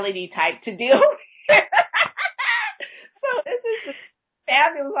personality type to deal with. So this is just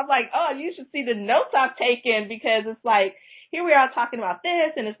fabulous. I'm like, oh, you should see the notes I've taken, because it's like, here we are talking about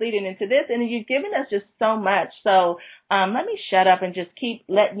this and it's leading into this, and you've given us just so much. So let me shut up and just keep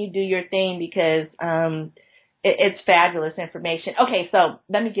letting you do your thing, because it's fabulous information. Okay, so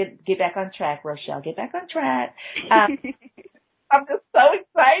let me get back on track, Rochelle. Get back on track. I'm just so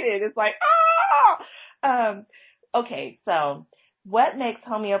excited. It's like, okay, so what makes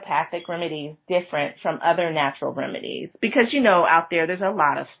homeopathic remedies different from other natural remedies? Because, out there's a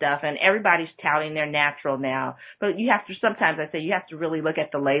lot of stuff, and everybody's touting their natural now. But you have to, sometimes I say, you have to really look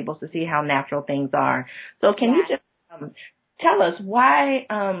at the labels to see how natural things are. So can you just tell us why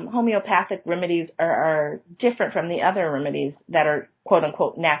homeopathic remedies are different from the other remedies that are, quote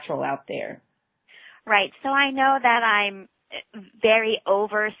unquote, natural out there? Right. So I know that I'm very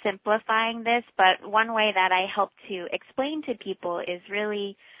oversimplifying this, but one way that I help to explain to people is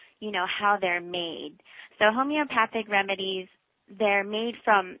really, how they're made. So homeopathic remedies, they're made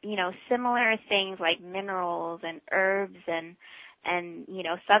from, similar things like minerals and herbs and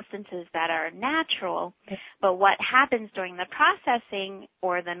substances that are natural. But what happens during the processing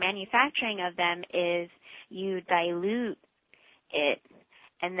or the manufacturing of them is you dilute it,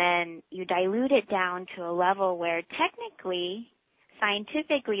 and then you dilute it down to a level where technically,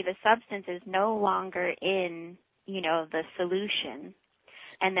 scientifically, the substance is no longer in, the solution.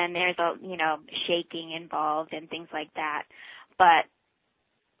 And then there's shaking involved and things like that. But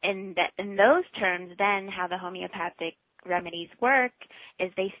in those terms, then how the homeopathic remedies work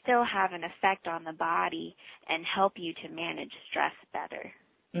is they still have an effect on the body and help you to manage stress better.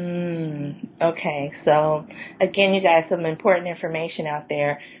 Okay, so again, you guys, some important information out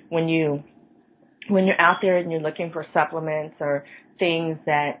there when you're out there and you're looking for supplements or things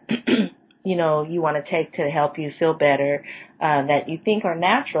that you want to take to help you feel better, that you think are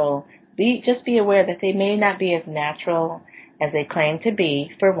natural. Just be aware that they may not be as natural as they claim to be,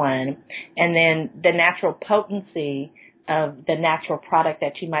 for one, and then the natural potency of the natural product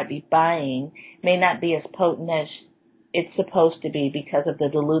that you might be buying may not be as potent as it's supposed to be because of the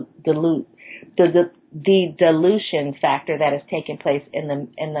dilution factor that has taken place in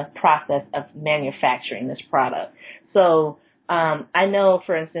the process of manufacturing this product. So I know,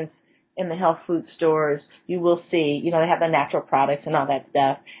 for instance, in the health food stores, you will see, they have the natural products and all that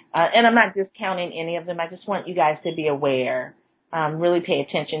stuff. And I'm not discounting any of them. I just want you guys to be aware, really pay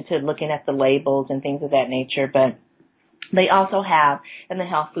attention to looking at the labels and things of that nature. But they also have, in the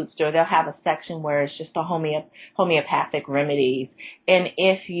health food store, they'll have a section where it's just the homeopathic remedies. And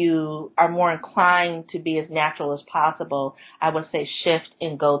if you are more inclined to be as natural as possible, I would say shift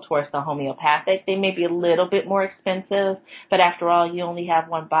and go towards the homeopathic. They may be a little bit more expensive, but after all, you only have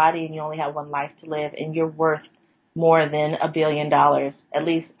one body and you only have one life to live, and you're worth more than $1 billion. At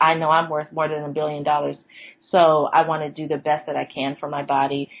least I know I'm worth more than $1 billion. So I want to do the best that I can for my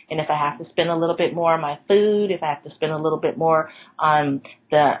body. And if I have to spend a little bit more on my food, if I have to spend a little bit more on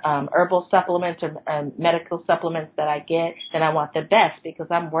the herbal supplements or medical supplements that I get, then I want the best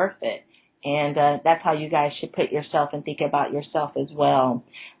because I'm worth it. And that's how you guys should put yourself and think about yourself as well.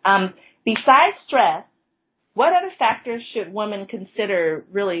 Besides stress, what other factors should women consider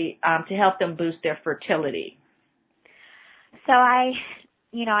really to help them boost their fertility? So I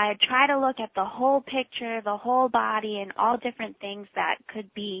try to look at the whole picture, the whole body, and all different things that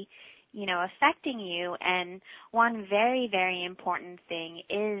could be, affecting you. And one very, very important thing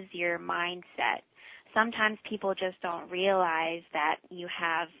is your mindset. Sometimes people just don't realize that you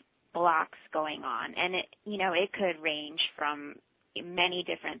have blocks going on. And it could range from many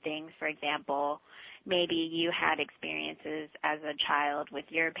different things. For example, maybe you had experiences as a child with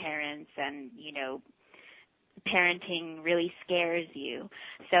your parents and, parenting really scares you.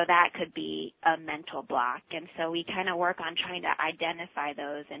 So that could be a mental block. And so we kind of work on trying to identify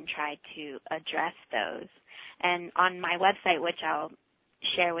those and try to address those. And on my website, which I'll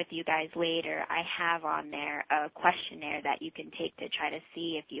share with you guys later, I have on there a questionnaire that you can take to try to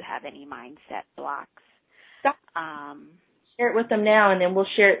see if you have any mindset blocks. Share it with them now, and then we'll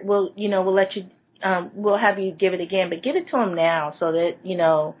share it. We'll let you, we'll have you give it again, but give it to them now so that,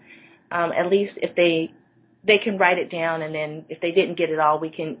 at least if they can write it down, and then if they didn't get it all, they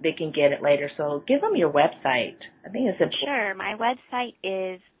can get it later. So give them your website. I think it's important. Sure. My website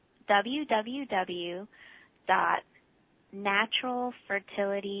is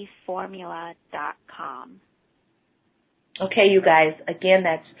www.naturalfertilityformula.com. Okay, you guys. Again,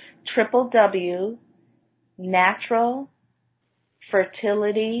 that's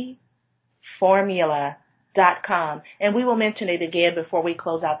www.naturalfertilityformula.com. .com. And we will mention it again before we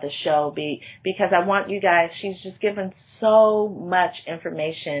close out the show, because I want you guys, she's just given so much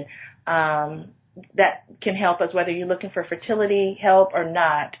information that can help us, whether you're looking for fertility help or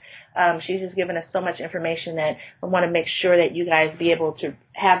not. She's just given us so much information that I want to make sure that you guys be able to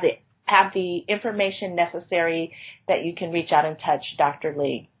have the information necessary that you can reach out and touch Dr.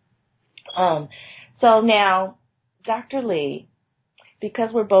 Lee. So now, Dr. Lee, because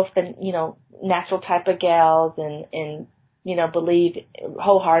we're both the, natural type of gals and believe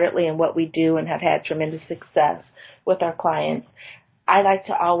wholeheartedly in what we do and have had tremendous success with our clients, I like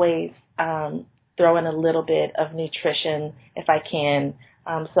to always throw in a little bit of nutrition if I can.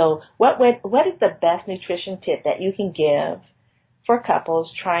 So what is the best nutrition tip that you can give for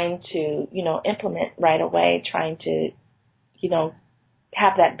couples trying to, implement right away, trying to,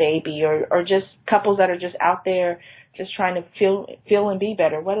 have that baby, or just couples that are just out there just trying to feel and be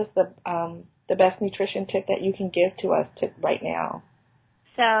better? What is the best nutrition tip that you can give to us right now?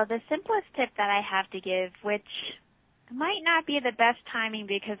 So the simplest tip that I have to give, which might not be the best timing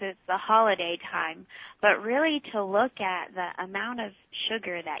because it's the holiday time, but really to look at the amount of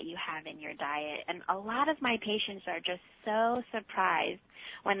sugar that you have in your diet. And a lot of my patients are just so surprised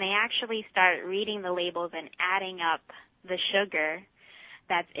when they actually start reading the labels and adding up the sugar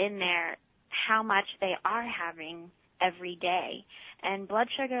that's in there, how much they are having every day. And blood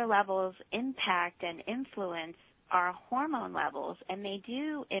sugar levels impact and influence our hormone levels, and they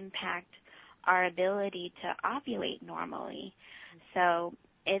do impact our ability to ovulate normally. So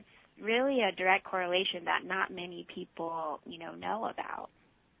it's really a direct correlation that not many people, know about.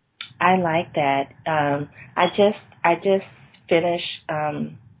 I like that. I just finished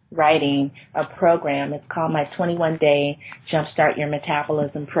writing a program. It's called my 21-Day Jumpstart Your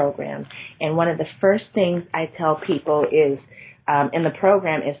Metabolism program. And one of the first things I tell people is in the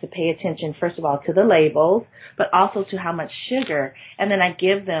program is to pay attention, first of all, to the labels, but also to how much sugar. And then I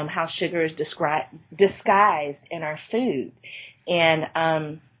give them how sugar is disguised in our food.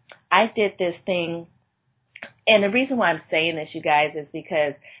 And I did this thing, and the reason why I'm saying this, you guys, is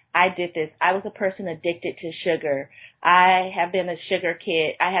because I did this. I was a person addicted to sugar. I have been a sugar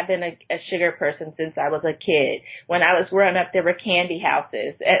kid. I have been a sugar person since I was a kid. When I was growing up, there were candy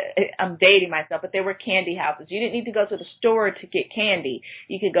houses. I'm dating myself, but there were candy houses. You didn't need to go to the store to get candy.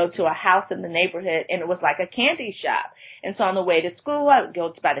 You could go to a house in the neighborhood, and it was like a candy shop. And so on the way to school, I would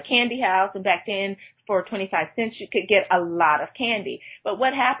go by the candy house, and back then, for 25 cents, you could get a lot of candy. But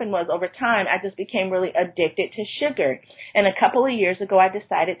what happened was, over time, I just became really addicted to sugar. And a couple of years ago, I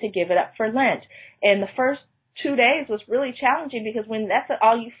decided to give it up for Lent. And the first 2 days was really challenging, because when that's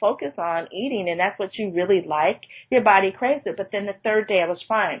all you focus on, eating, and that's what you really like, your body craves it. But then the third day I was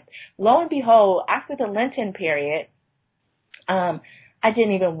fine. Lo and behold, after the Lenten period, I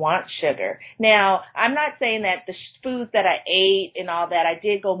didn't even want sugar. Now, I'm not saying that the foods that I ate and all that, I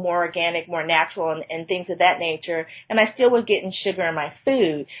did go more organic, more natural, and things of that nature, and I still was getting sugar in my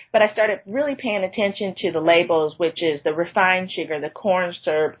food, but I started really paying attention to the labels, which is the refined sugar, the corn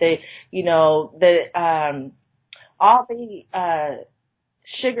syrup, all the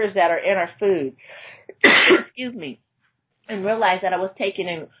sugars that are in our food, excuse me, and realized that I was taking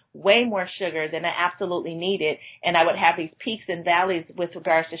in way more sugar than I absolutely needed, and I would have these peaks and valleys with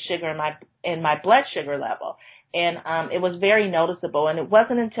regards to sugar in my blood sugar level. And it was very noticeable, and it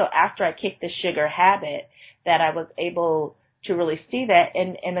wasn't until after I kicked the sugar habit that I was able to really see that,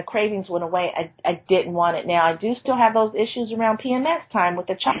 and the cravings went away. I didn't want it. Now, I do still have those issues around PMS time with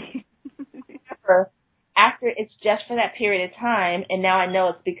the child. After it's just for that period of time, and now I know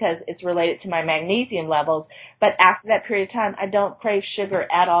it's because it's related to my magnesium levels, but after that period of time, I don't crave sugar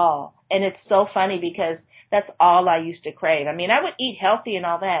at all. And it's so funny because that's all I used to crave. I mean, I would eat healthy and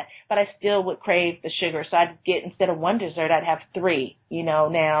all that, but I still would crave the sugar. So I'd get, instead of one dessert, I'd have 3,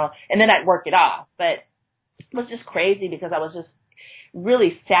 now, and then I'd work it off. But it was just crazy because I was just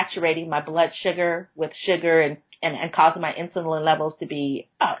really saturating my blood sugar with sugar and causing my insulin levels to be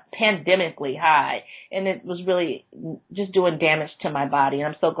pandemically high. And it was really just doing damage to my body. And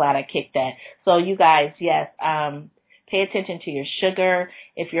I'm so glad I kicked that. So you guys, yes, pay attention to your sugar.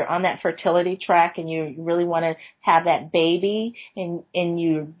 If you're on that fertility track and you really want to have that baby and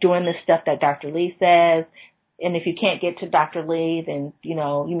you're doing the stuff that Dr. Lee says, and if you can't get to Dr. Lee, then, you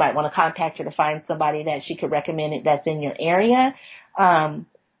might want to contact her to find somebody that she could recommend it that's in your area.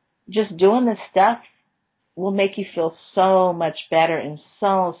 Just doing this stuff will make you feel so much better in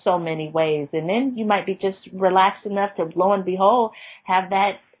so many ways. And then you might be just relaxed enough to, lo and behold, have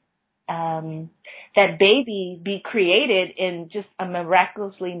that baby be created in just a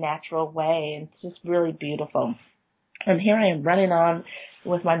miraculously natural way. And it's just really beautiful. And here I am running on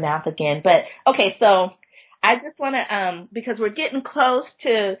with my mouth again. But, okay, so I just want to, because we're getting close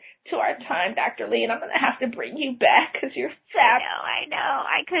to our time, Dr. Lee, and I'm going to have to bring you back because you're fabulous. I know.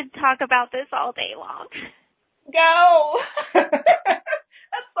 I could talk about this all day long. Go.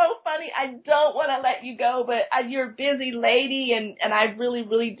 That's so funny. I don't want to let you go, but you're a busy lady, and I really,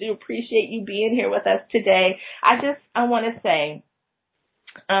 really do appreciate you being here with us today. I want to say,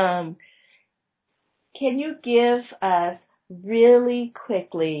 can you give us really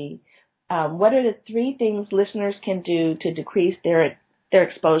quickly what are the 3 things listeners can do to decrease their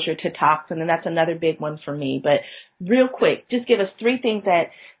exposure to toxin? And that's another big one for me. But real quick, just give us 3 things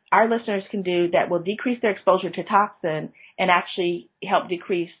that our listeners can do that will decrease their exposure to toxin and actually help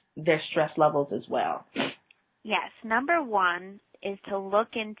decrease their stress levels as well. Yes. Number 1 is to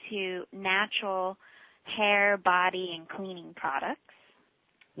look into natural hair, body, and cleaning products.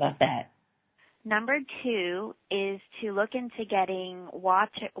 Love that. Number 2 is to look into getting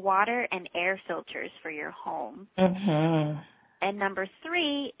water and air filters for your home. Mm-hmm. And number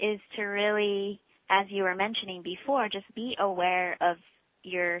 3 is to really, as you were mentioning before, just be aware of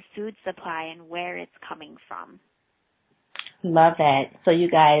your food supply and where it's coming from. Love that. So you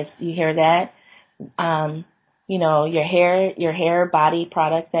guys, you hear that? Your hair, body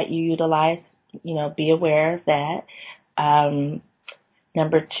products that you utilize, be aware of that.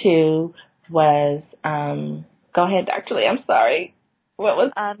 Number 2 was, go ahead, Dr. Lee, I'm sorry. What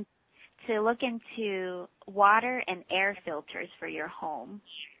was? To look into water and air filters for your home.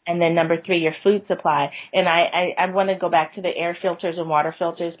 And then number 3, your food supply. And I want to go back to the air filters and water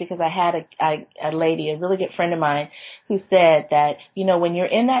filters because I had a lady, a really good friend of mine, who said that, when you're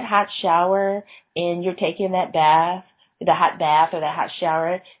in that hot shower and you're taking that bath, the hot bath or the hot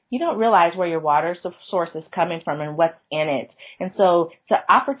shower, you don't realize where your water source is coming from and what's in it. And so it's an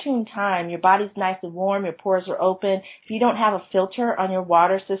opportune time. Your body's nice and warm. Your pores are open. If you don't have a filter on your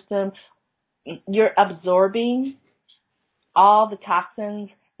water system, you're absorbing all the toxins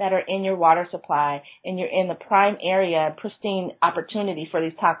that are in your water supply, and you're in the prime area, pristine opportunity for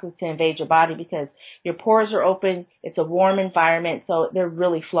these toxins to invade your body because your pores are open, it's a warm environment, so they're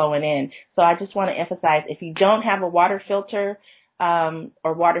really flowing in. So I just want to emphasize, if you don't have a water filter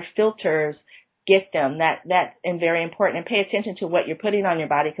or water filters, get them. That's very important. And pay attention to what you're putting on your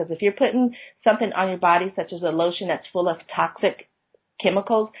body, because if you're putting something on your body, such as a lotion that's full of toxic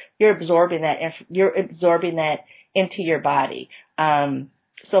chemicals, you're absorbing that into your body.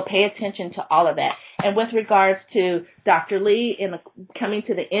 So pay attention to all of that. And with regards to Dr. Lee, coming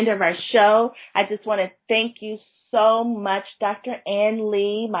to the end of our show, I just want to thank you so much, Dr. Ann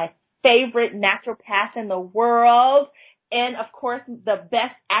Lee, my favorite naturopath in the world, and of course the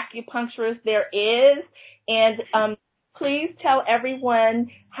best acupuncturist there is. And please tell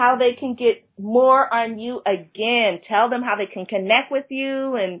everyone how they can get more on you again. Tell them how they can connect with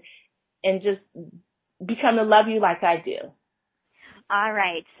you and just become to love you like I do. All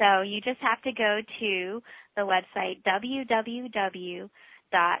right. So you just have to go to the website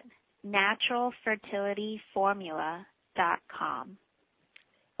www.naturalfertilityformula.com.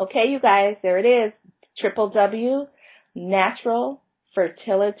 Okay, you guys, there it is.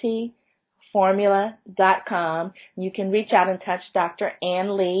 www.naturalfertilityformula.com. You can reach out and touch Dr.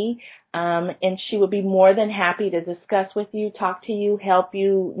 Ann Lee, and she will be more than happy to discuss with you, talk to you, help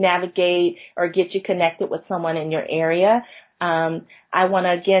you navigate or get you connected with someone in your area. I want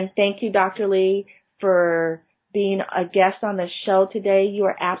to again thank you, Dr. Lee, for being a guest on the show today. You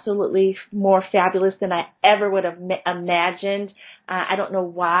are absolutely more fabulous than I ever would have imagined. I don't know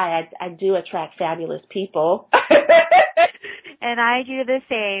why. I do attract fabulous people. And I do the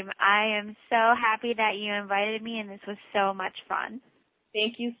same. I am so happy that you invited me, and this was so much fun.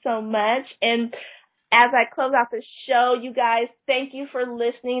 Thank you so much. And as I close out the show, you guys, thank you for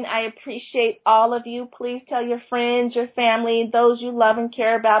listening. I appreciate all of you. Please tell your friends, your family, those you love and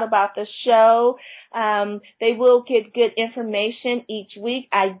care about the show. They will get good information each week.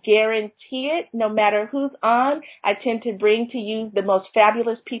 I guarantee it. No matter who's on, I tend to bring to you the most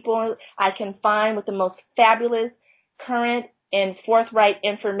fabulous people I can find with the most fabulous, current, and forthright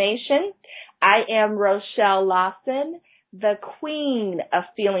information. I am Rochelle Lawson, the queen of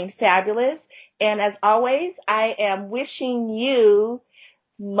feeling fabulous. And as always, I am wishing you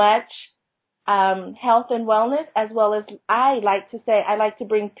much health and wellness, as well as I like to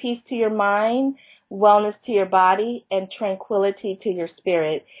bring peace to your mind, wellness to your body, and tranquility to your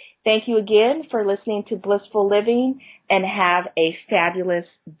spirit. Thank you again for listening to Blissful Living, and have a fabulous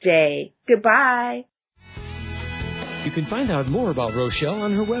day. Goodbye. You can find out more about Rochelle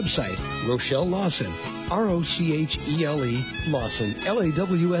on her website, Rochelle Lawson, Rochele Lawson, Lawson,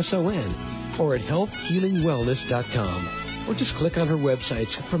 or at healthhealingwellness.com. or just click on her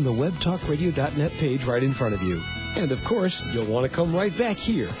websites from the webtalkradio.net page right in front of you. And, of course, you'll want to come right back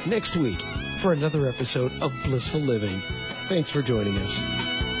here next week for another episode of Blissful Living. Thanks for joining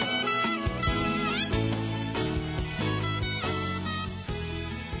us.